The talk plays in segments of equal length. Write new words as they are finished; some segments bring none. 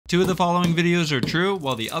Two of the following videos are true,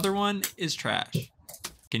 while the other one is trash.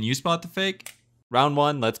 Can you spot the fake? Round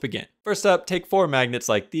 1, let's begin. First up, take 4 magnets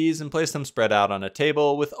like these and place them spread out on a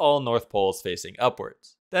table with all north poles facing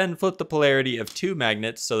upwards. Then flip the polarity of 2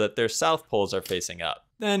 magnets so that their south poles are facing up.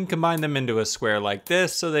 Then combine them into a square like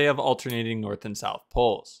this so they have alternating north and south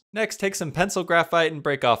poles. Next, take some pencil graphite and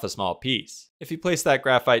break off a small piece. If you place that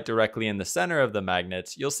graphite directly in the center of the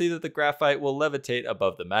magnets, you'll see that the graphite will levitate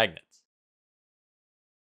above the magnets.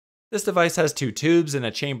 This device has 2 tubes and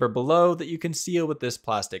a chamber below that you can seal with this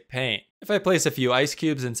plastic pane. If I place a few ice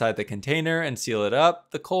cubes inside the container and seal it up,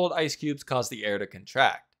 the cold ice cubes cause the air to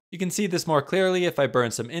contract. You can see this more clearly if I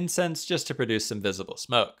burn some incense just to produce some visible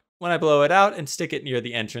smoke. When I blow it out and stick it near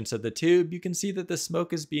the entrance of the tube, you can see that the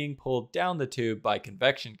smoke is being pulled down the tube by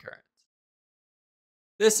convection currents.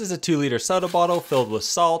 This is a 2-liter soda bottle filled with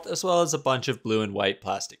salt as well as a bunch of blue and white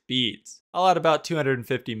plastic beads. I'll add about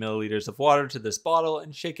 250 milliliters of water to this bottle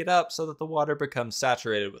and shake it up so that the water becomes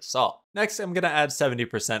saturated with salt. Next, I'm going to add 70%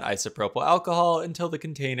 isopropyl alcohol until the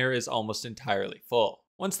container is almost entirely full.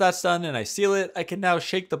 Once that's done and I seal it, I can now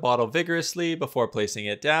shake the bottle vigorously before placing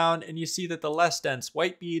it down, and you see that the less dense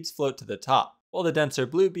white beads float to the top, while the denser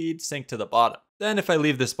blue beads sink to the bottom. Then if I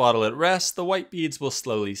leave this bottle at rest, the white beads will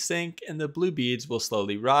slowly sink and the blue beads will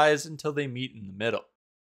slowly rise until they meet in the middle.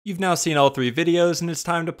 You've now seen all 3 videos and it's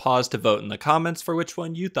time to pause to vote in the comments for which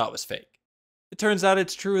one you thought was fake. It turns out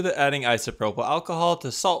it's true that adding isopropyl alcohol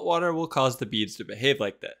to salt water will cause the beads to behave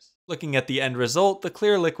like this. Looking at the end result, the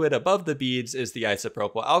clear liquid above the beads is the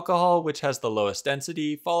isopropyl alcohol, which has the lowest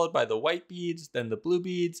density, followed by the white beads, then the blue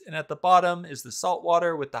beads, and at the bottom is the salt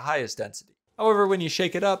water with the highest density. However, when you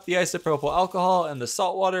shake it up, the isopropyl alcohol and the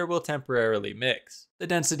salt water will temporarily mix. The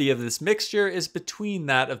density of this mixture is between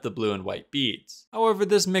that of the blue and white beads. However,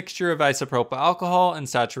 this mixture of isopropyl alcohol and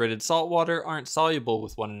saturated salt water aren't soluble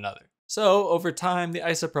with one another. So, over time, the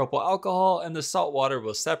isopropyl alcohol and the salt water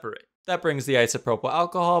will separate. That brings the isopropyl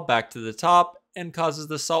alcohol back to the top and causes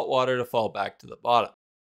the salt water to fall back to the bottom.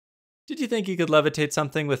 Did you think you could levitate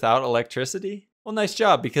something without electricity? Well, nice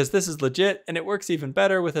job, because this is legit, and it works even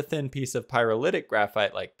better with a thin piece of pyrolytic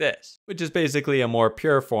graphite like this, which is basically a more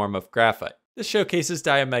pure form of graphite. This showcases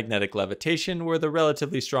diamagnetic levitation, where the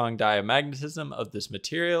relatively strong diamagnetism of this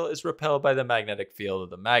material is repelled by the magnetic field of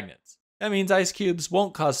the magnets. That means ice cubes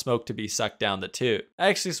won't cause smoke to be sucked down the tube. I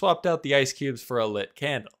actually swapped out the ice cubes for a lit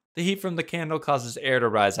candle. The heat from the candle causes air to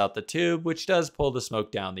rise out the tube, which does pull the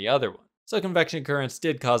smoke down the other one. So convection currents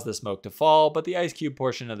did cause the smoke to fall, but the ice cube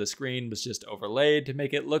portion of the screen was just overlaid to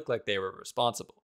make it look like they were responsible.